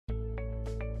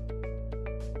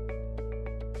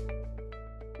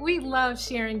We love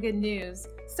sharing good news.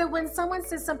 So when someone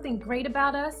says something great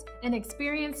about us and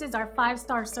experiences our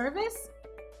 5-star service,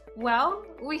 well,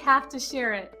 we have to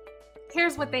share it.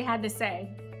 Here's what they had to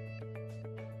say.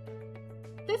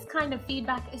 This kind of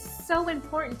feedback is so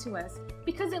important to us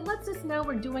because it lets us know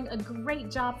we're doing a great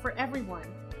job for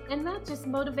everyone. And that just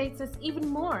motivates us even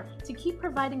more to keep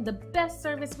providing the best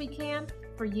service we can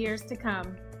for years to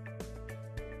come.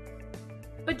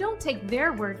 But don't take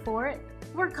their word for it.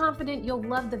 We're confident you'll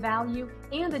love the value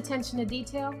and attention to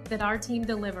detail that our team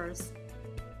delivers.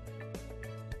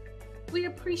 We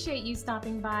appreciate you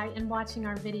stopping by and watching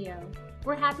our video.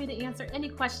 We're happy to answer any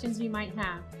questions you might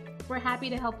have. We're happy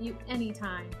to help you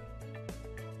anytime.